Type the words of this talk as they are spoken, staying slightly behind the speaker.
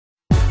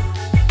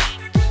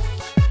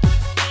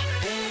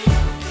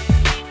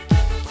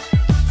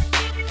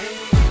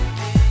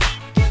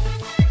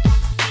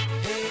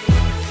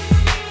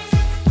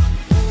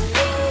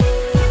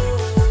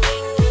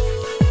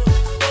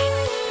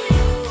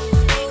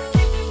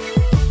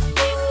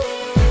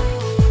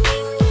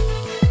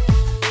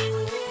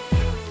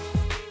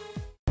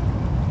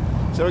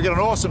we've got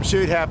an awesome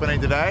shoot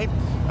happening today.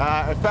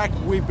 In fact,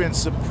 we've been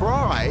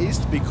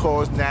surprised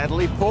because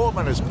Natalie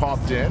Portman has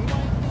popped in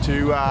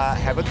to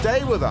have a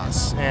day with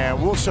us,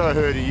 and we'll show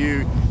her to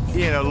you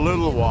in a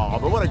little while.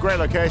 But what a great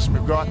location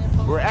we've got.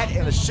 We're at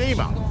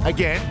Enoshima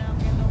again.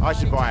 I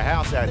should buy a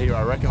house out here,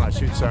 I reckon. I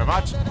shoot so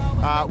much.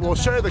 We'll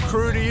show the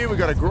crew to you. We've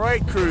got a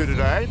great crew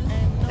today.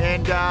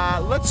 And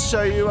let's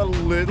show you a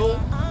little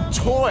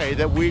toy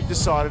that we've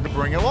decided to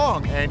bring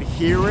along. And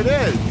here it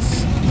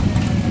is.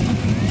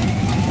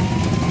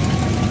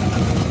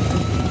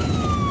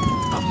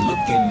 I'm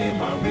looking in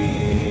my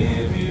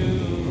rear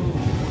view.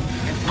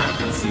 I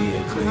can see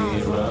a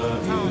clearer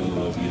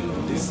view of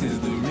you. This is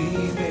the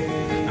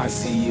remix. I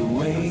see you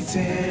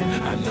waiting.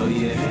 I know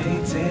you're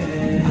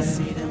hating. I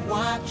see them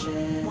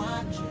watching,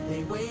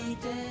 they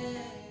waiting.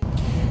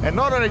 And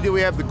not only do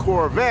we have the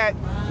Corvette,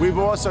 we've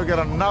also got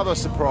another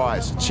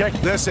surprise. Check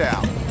this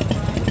out.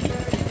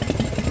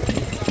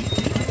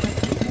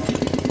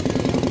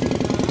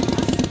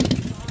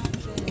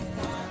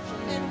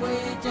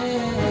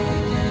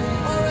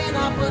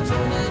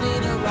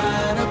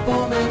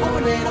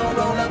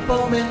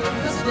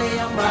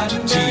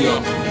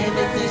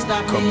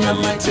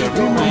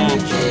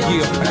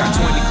 Yeah, I got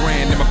 20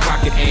 grand in my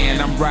pocket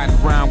and I'm riding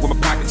around with my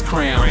pockets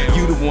crammed.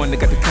 You the one that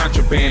got the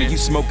contraband and you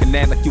smoking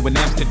that like you in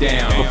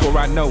Amsterdam. Before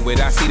I know it,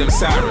 I see them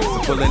sirens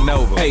pulling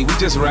over. Hey, we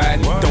just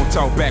riding, don't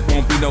talk back,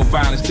 won't be no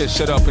violence. Just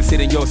shut up and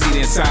sit in your seat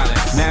in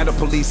silence. Now the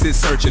police is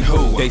searching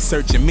who? They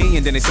searching me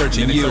and then they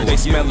searching you. They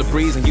smell the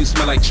breeze and you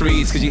smell like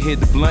trees, cause you hit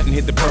the blunt and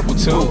hit the purple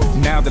too.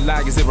 Now the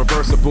lie is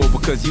irreversible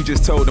because you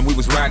just told them we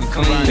was riding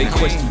clean. They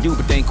question you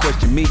but they ain't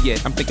question me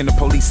yet. I'm thinking the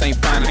police ain't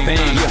find a thing.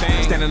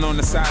 Yeah, standing on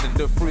the side of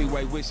the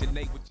freeway wishing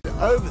they would.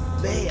 Over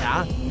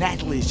there,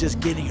 Natalie's just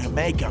getting her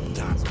makeup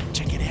done.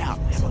 Check it out,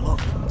 have a look.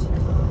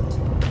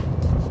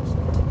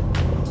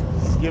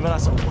 She's giving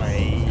us a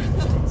wave.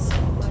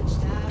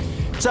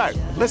 So,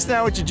 let's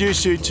now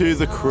introduce you to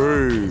the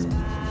crew.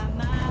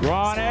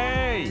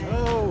 Ronnie!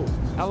 Hello.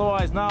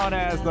 Otherwise known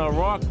as the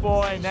Rock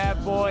Boy,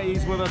 Nat Boy,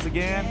 he's with us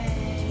again.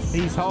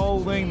 He's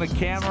holding the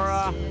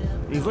camera.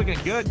 He's looking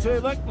good too.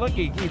 Look,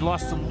 he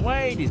lost some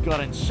weight, he's got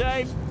in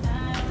shape.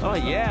 Oh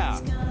yeah.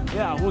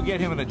 Yeah, we'll get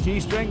him in a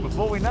G-string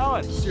before we know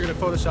it. So you're gonna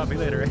Photoshop me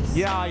later, right?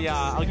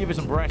 Yeah, I'll give you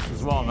some breasts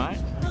as well, mate.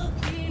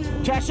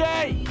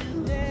 Chashi!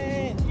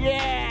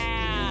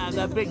 Yeah!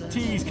 The big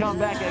T's come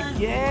back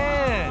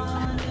again!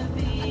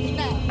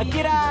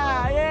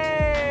 Akira!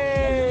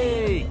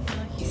 Yay!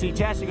 See,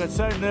 Chashi got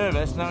so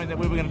nervous knowing that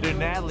we were gonna do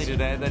Natalie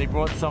today that he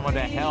brought someone to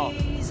help.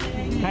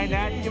 Hey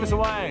Nat, give us a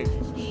wave.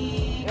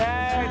 Yay,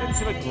 doesn't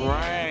she look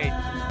great?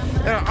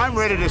 Yeah, I'm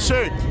ready to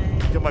shoot.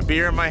 Got my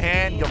beer in my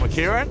hand, got my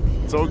Kieran.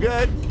 It's all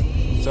good.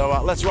 So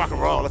let's rock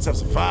and roll. Let's have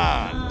some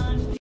fun.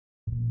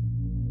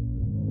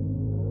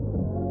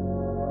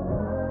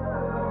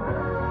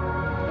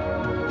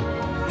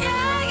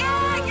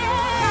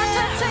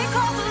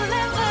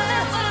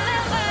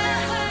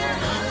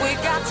 We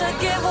got to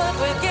give what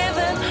we're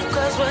giving,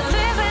 'cause we're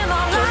living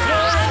on life.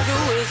 Loving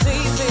you is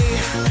easy,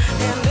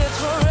 and it's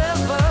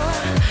forever.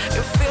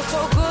 It feels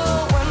so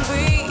good when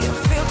we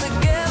feel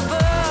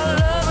together.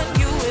 Loving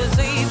you is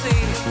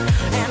easy,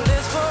 and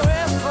it's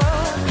forever.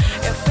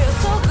 It feels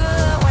so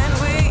good when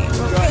we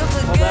feel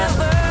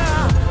together.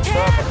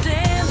 Hand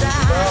in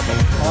hand.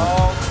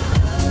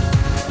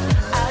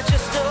 I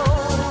just know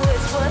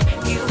it's what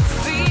you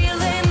feel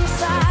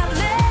inside.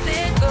 Let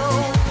it go.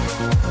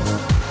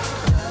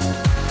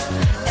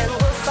 And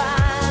we'll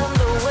find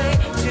a way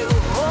to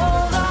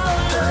hold on.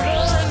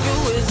 Loving you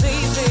is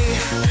easy,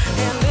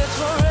 and it's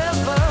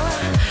forever.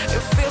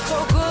 It feels so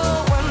good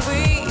when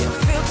we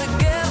feel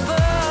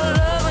together.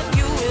 Loving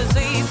you is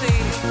easy,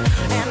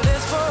 and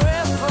it's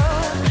forever.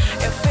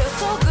 It feels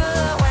so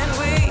good when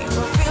we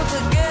feel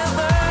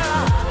together.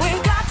 We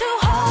got to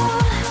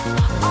hold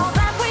all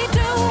that we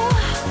do.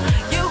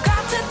 You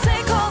got to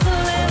take all the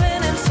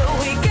living, and so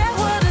we get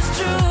what is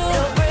true.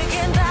 No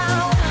breaking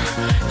down,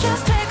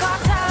 just take our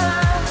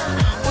time.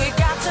 We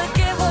got to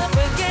give what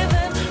we're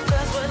given,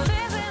 'cause we're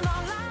living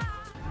our life.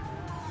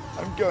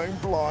 I'm going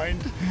blind.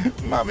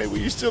 Mummy, will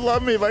you still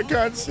love me if I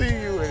can't see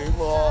you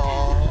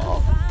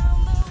anymore?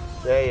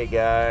 There you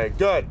go.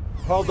 Good.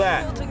 Hold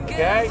that.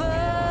 Okay?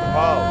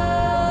 Hold.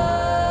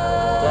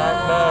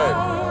 Don't move.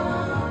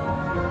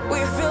 We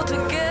feel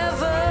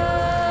together.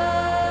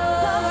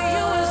 Loving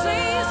you is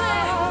easy.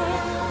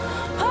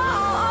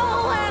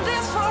 Oh, and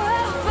it's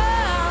forever.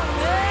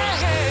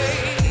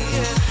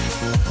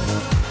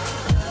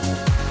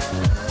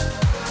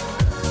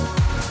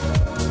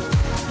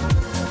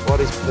 What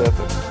is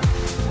perfect?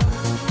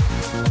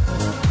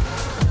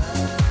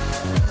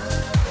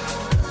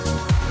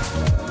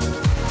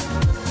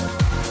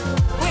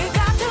 We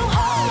got to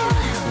hold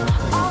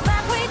all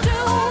that we do.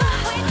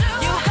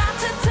 You got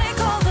to take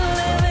all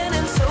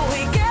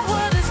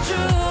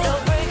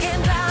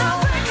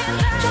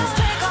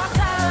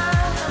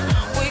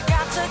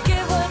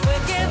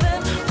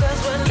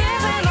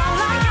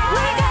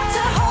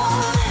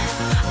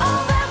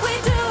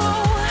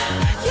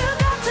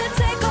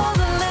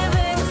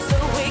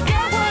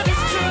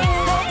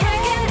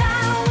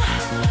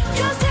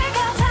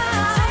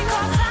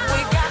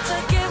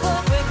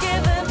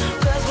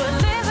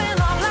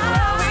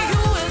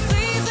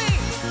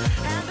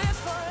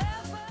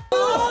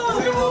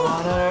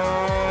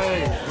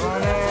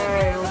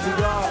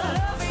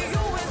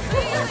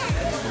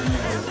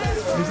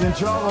in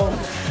trouble.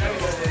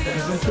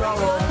 He's in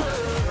trouble.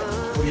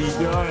 What are you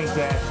doing,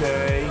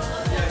 Tattoo?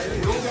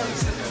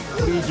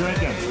 What are you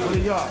drinking? What do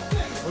you got?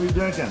 What are you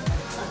drinking?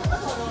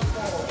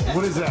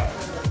 What is that?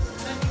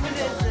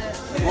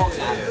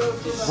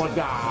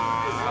 Vodka.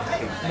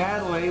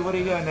 Natalie, what do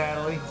you got,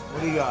 Natalie?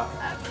 What do you got?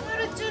 I've got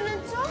a gin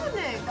and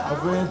tonic. A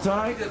gin and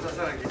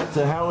tonic?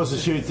 So how was the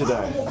shoot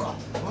today?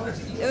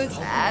 It was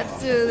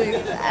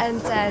absolutely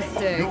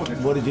fantastic.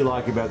 What did you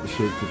like about the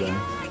shoot today?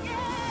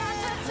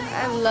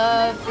 I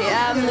love the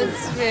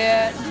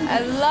atmosphere. I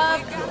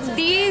love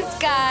these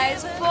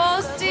guys.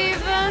 Paul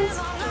Stevens.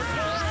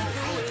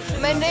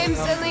 My name's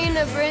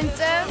Alina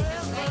Brinton.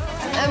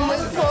 I'm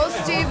with Paul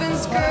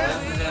Stevens' group,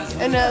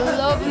 and I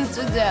love him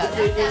to death.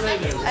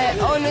 I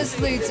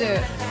honestly do.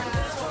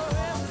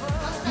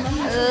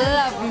 I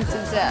love him to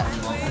death.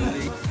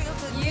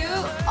 You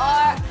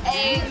are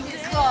a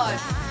god.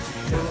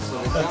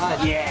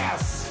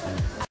 Yes!